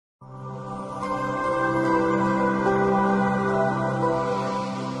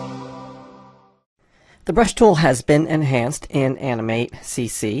The brush tool has been enhanced in Animate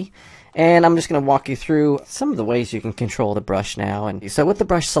CC, and I'm just going to walk you through some of the ways you can control the brush now. And so with the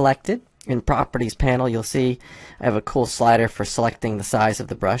brush selected, in Properties panel, you'll see I have a cool slider for selecting the size of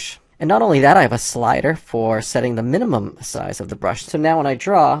the brush. And not only that, I have a slider for setting the minimum size of the brush. So now when I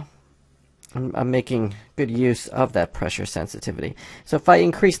draw, I'm making good use of that pressure sensitivity. So if I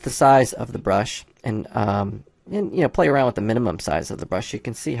increase the size of the brush and play around with the minimum size of the brush, you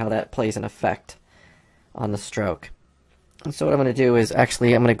can see how that plays an effect on the stroke. And so what I'm going to do is I'm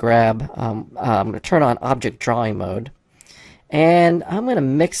going to grab, I'm going to turn on object drawing mode, and I'm going to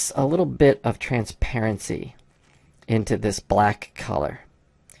mix a little bit of transparency into this black color.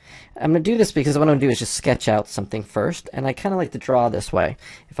 I'm going to do this because what I'm going to do is just sketch out something first, and I kind of like to draw this way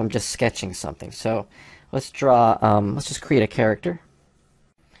if I'm just sketching something. So let's draw, let's just create a character.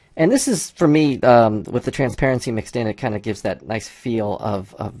 And this is, for me, with the transparency mixed in, it kind of gives that nice feel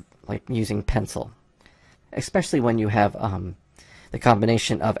of like using pencil, especially when you have the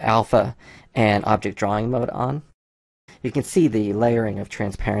combination of alpha and object drawing mode on. You can see the layering of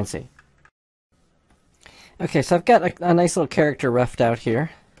transparency. Okay, so I've got a nice little character roughed out here.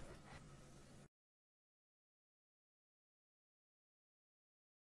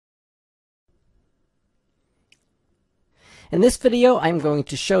 In this video, I'm going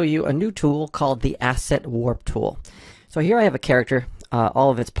to show you a new tool called the Asset Warp tool. So here I have a character.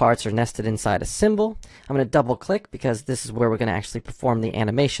 All of its parts are nested inside a symbol. I'm going to double click because this is where we're going to actually perform the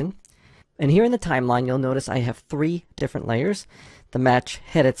animation. And here in the timeline, you'll notice I have 3 different layers. The match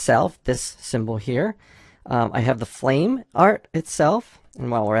head itself, this symbol here. I have the flame art itself.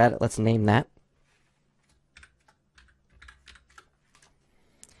 And while we're at it, let's name that.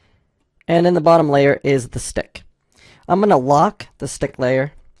 And then the bottom layer is the stick. I'm going to lock the stick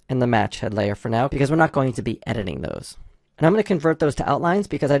layer and the match head layer for now because we're not going to be editing those. And I'm going to convert those to outlines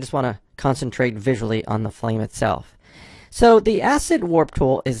because I just want to concentrate visually on the flame itself. So the Asset Warp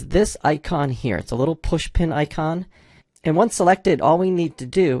tool is this icon here. It's a little push pin icon. And once selected, all we need to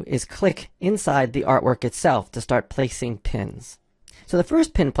do is click inside the artwork itself to start placing pins. So the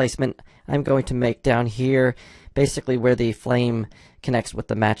first pin placement I'm going to make down here, basically where the flame connects with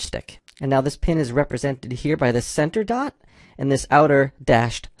the matchstick. And now this pin is represented here by this center dot and this outer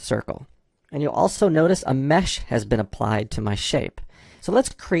dashed circle. And you'll also notice a mesh has been applied to my shape. So let's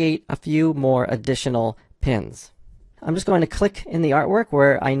create a few more additional pins. I'm just going to click in the artwork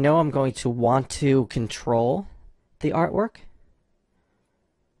where I know I'm going to want to control the artwork.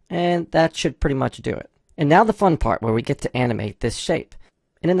 And that should pretty much do it. And now the fun part where we get to animate this shape.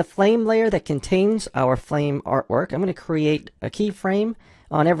 And in the flame layer that contains our flame artwork, I'm going to create a keyframe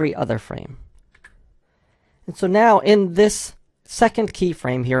on every other frame. And so now in this second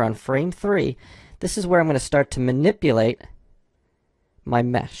keyframe here on frame 3, this is where I'm going to start to manipulate my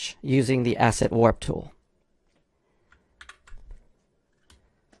mesh using the Asset Warp tool.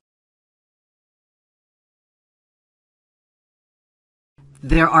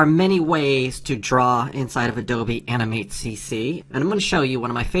 There are many ways to draw inside of Adobe Animate CC, and I'm going to show you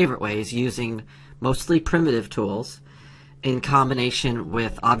one of my favorite ways using mostly primitive tools in combination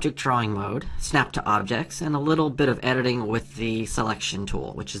with object drawing mode, snap to objects, and a little bit of editing with the selection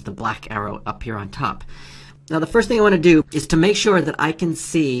tool, which is the black arrow up here on top. Now the first thing I want to do is to make sure that I can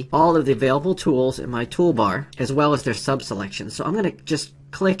see all of the available tools in my toolbar as well as their sub-selections. So I'm going to just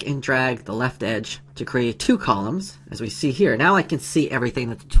click and drag the left edge to create 2 columns, as we see here. Now I can see everything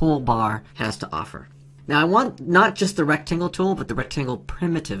that the toolbar has to offer. Now I want not just the rectangle tool, but the rectangle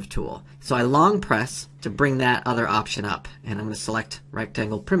primitive tool. So I long press to bring that other option up, and I'm going to select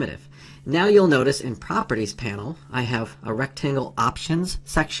rectangle primitive. Now you'll notice in Properties panel, I have a rectangle options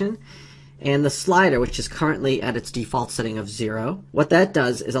section, and the slider, which is currently at its default setting of 0. What that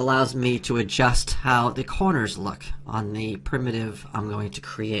does is allows me to adjust how the corners look on the primitive I'm going to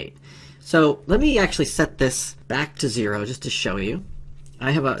create. So let me actually set this back to 0 just to show you.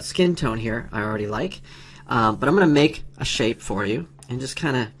 I have a skin tone here I already like, but I'm going to make a shape for you and just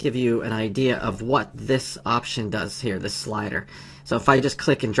kind of give you an idea of what this option does here, this slider. So if I just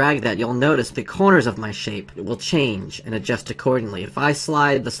click and drag that, you'll notice the corners of my shape will change and adjust accordingly. If I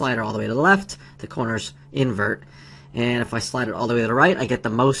slide the slider all the way to the left, the corners invert, and if I slide it all the way to the right, I get the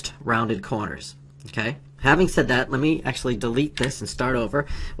most rounded corners. Okay? Having said that, let me actually delete this and start over.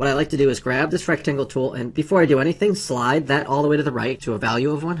 What I like to do is grab this rectangle tool, and before I do anything, slide that all the way to the right to a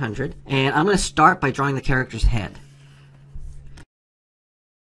value of 100. And I'm going to start by drawing the character's head.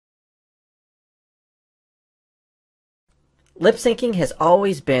 Lip syncing has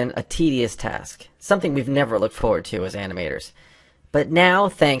always been a tedious task, something we've never looked forward to as animators. But now,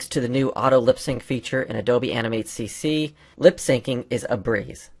 thanks to the new auto lip sync feature in Adobe Animate CC, lip syncing is a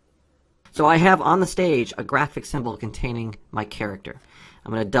breeze. So I have on the stage a graphic symbol containing my character.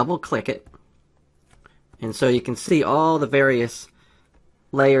 I'm going to double click it, and so you can see all the various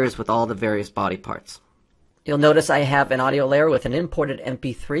layers with all the various body parts. You'll notice I have an audio layer with an imported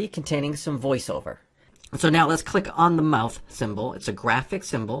MP3 containing some voiceover. So now let's click on the mouth symbol. It's a graphic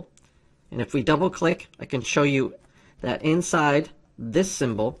symbol, and if we double click, I can show you that inside this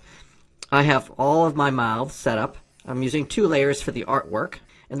symbol I have all of my mouths set up. I'm using 2 layers for the artwork,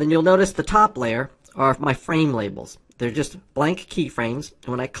 and then you'll notice the top layer are my frame labels. They're just blank keyframes, and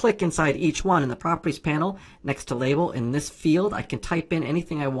when I click inside each one in the Properties panel next to Label, in this field I can type in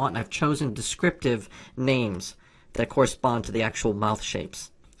anything I want, and I've chosen descriptive names that correspond to the actual mouth shapes.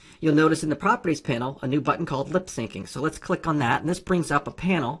 You'll notice in the Properties panel a new button called Lip Syncing, so let's click on that, and this brings up a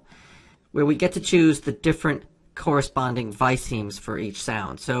panel where we get to choose the different corresponding voice themes for each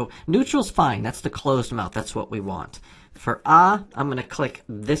sound. So neutral's fine, that's the closed mouth, that's what we want. For I'm going to click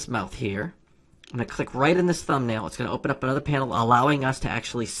this mouth here. I'm going to click right in this thumbnail. It's going to open up another panel allowing us to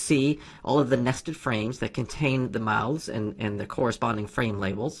actually see all of the nested frames that contain the mouths and the corresponding frame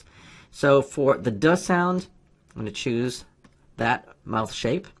labels. So for the duh sound, I'm going to choose that mouth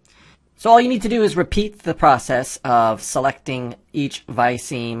shape. So all you need to do is repeat the process of selecting each voice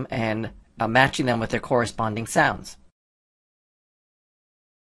theme and matching them with their corresponding sounds.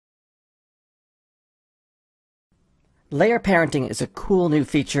 Layer parenting is a cool new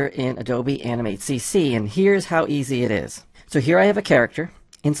feature in Adobe Animate CC, and here's how easy it is. So here I have a character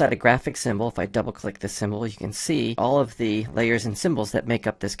inside a graphic symbol. If I double click this symbol, you can see all of the layers and symbols that make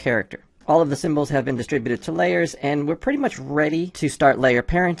up this character. All of the symbols have been distributed to layers, and we're pretty much ready to start layer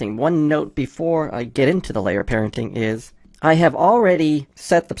parenting. One note before I get into the layer parenting is I have already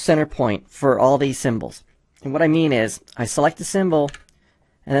set the center point for all these symbols. And what I mean is I select the symbol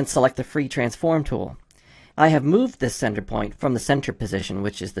and then select the free transform tool. I have moved this center point from the center position,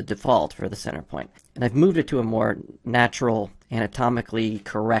 which is the default for the center point, and I've moved it to a more natural, anatomically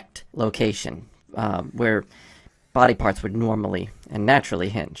correct location where body parts would normally and naturally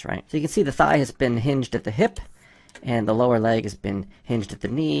hinge, right? So you can see the thigh has been hinged at the hip, and the lower leg has been hinged at the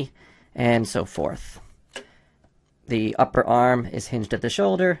knee, and so forth. The upper arm is hinged at the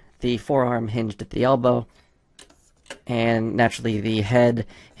shoulder, the forearm hinged at the elbow, and naturally the head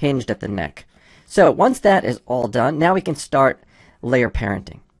hinged at the neck. So once that is all done, now we can start layer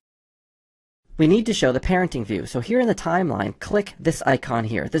parenting. We need to show the parenting view. So here in the timeline, click this icon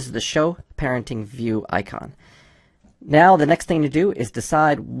here. This is the Show Parenting View icon. Now the next thing to do is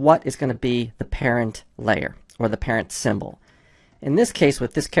decide what is going to be the parent layer, or the parent symbol. In this case,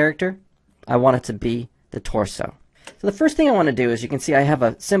 with this character, I want it to be the torso. So the first thing I want to do is, you can see I have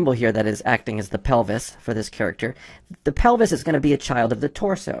a symbol here that is acting as the pelvis for this character. The pelvis is going to be a child of the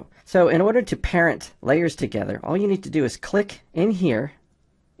torso. So in order to parent layers together, all you need to do is click in here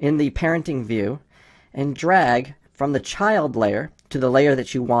in the parenting view and drag from the child layer to the layer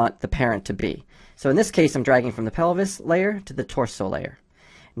that you want the parent to be. So in this case, I'm dragging from the pelvis layer to the torso layer.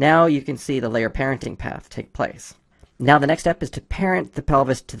 Now you can see the layer parenting path take place. Now the next step is to parent the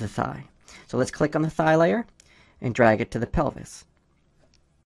pelvis to the thigh. So let's click on the thigh layer and drag it to the pelvis.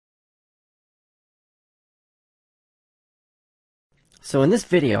 So in this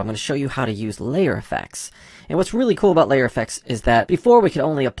video, I'm going to show you how to use layer effects. And what's really cool about layer effects is that before we could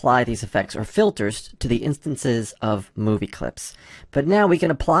only apply these effects or filters to the instances of movie clips. But now we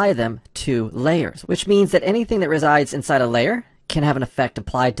can apply them to layers, which means that anything that resides inside a layer can have an effect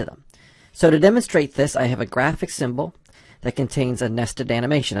applied to them. So to demonstrate this, I have a graphic symbol that contains a nested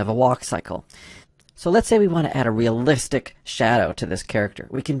animation of a walk cycle. So let's say we want to add a realistic shadow to this character.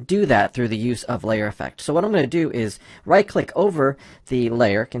 We can do that through the use of layer effect. So what I'm going to do is right-click over the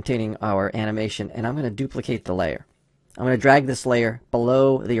layer containing our animation, and I'm going to duplicate the layer. I'm going to drag this layer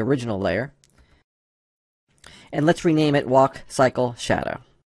below the original layer, and let's rename it Walk Cycle Shadow.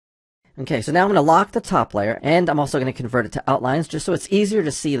 Okay, so now I'm going to lock the top layer, and I'm also going to convert it to outlines just so it's easier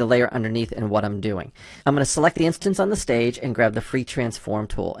to see the layer underneath and what I'm doing. I'm going to select the instance on the stage and grab the free transform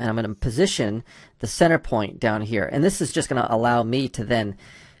tool, and I'm going to position the center point down here. And this is just going to allow me to then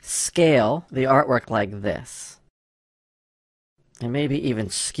scale the artwork like this, and maybe even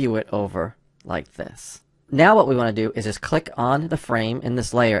skew it over like this. Now what we want to do is just click on the frame in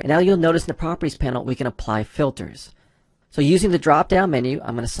this layer, and now you'll notice in the Properties panel we can apply filters. So using the drop-down menu,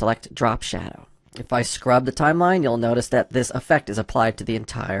 I'm going to select Drop Shadow. If I scrub the timeline, you'll notice that this effect is applied to the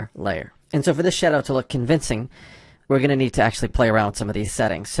entire layer. And so for this shadow to look convincing, we're going to need to actually play around with some of these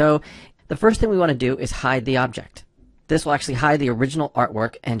settings. So the first thing we want to do is hide the object. This will actually hide the original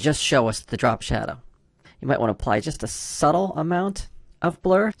artwork and just show us the drop shadow. You might want to apply just a subtle amount of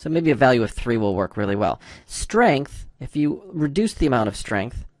blur. So maybe a value of 3 will work really well. Strength, if you reduce the amount of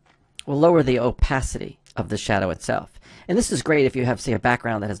strength, will lower the opacity of the shadow itself. And this is great if you have, say, a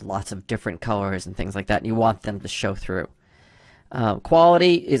background that has lots of different colors and things like that, and you want them to show through.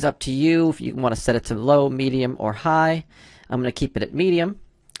 Quality is up to you if you want to set it to low, medium, or high. I'm going to keep it at medium.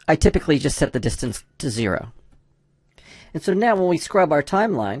 I typically just set the distance to 0. And so now when we scrub our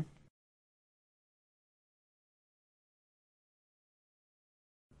timeline,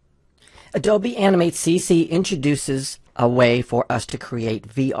 Adobe Animate CC introduces a way for us to create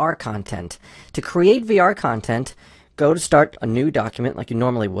VR content. To create VR content, go to start a new document like you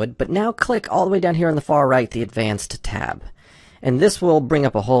normally would, but now click all the way down here on the far right, the Advanced tab. And this will bring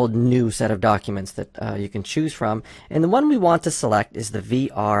up a whole new set of documents that you can choose from. And the one we want to select is the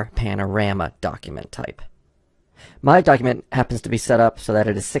VR Panorama document type. My document happens to be set up so that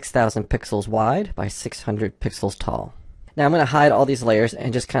it is 6,000 pixels wide by 600 pixels tall. Now I'm going to hide all these layers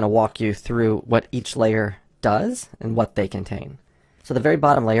and just kind of walk you through what each layer does and what they contain. So the very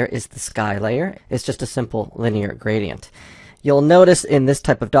bottom layer is the sky layer. It's just a simple linear gradient. You'll notice in this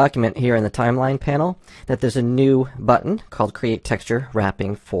type of document here in the timeline panel that there's a new button called Create Texture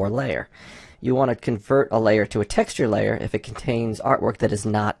Wrapping for Layer. You want to convert a layer to a texture layer if it contains artwork that is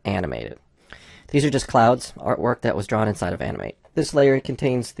not animated. These are just clouds, artwork that was drawn inside of Animate. This layer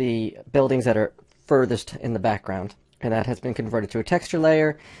contains the buildings that are furthest in the background, and that has been converted to a texture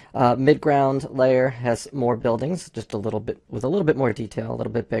layer. Midground layer has more buildings, just a little bit with a little bit more detail, a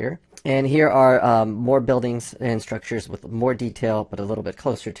little bit bigger. And here are more buildings and structures with more detail, but a little bit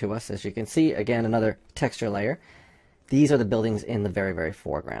closer to us. As you can see, again, another texture layer. These are the buildings in the very, very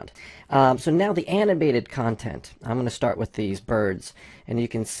foreground. So now the animated content. I'm going to start with these birds. And you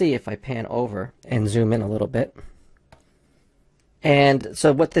can see if I pan over and zoom in a little bit. And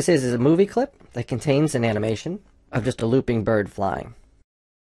so what this is a movie clip that contains an animation of just a looping bird flying.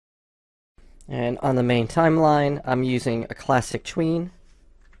 And on the main timeline, I'm using a classic tween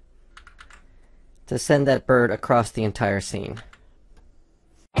to send that bird across the entire scene.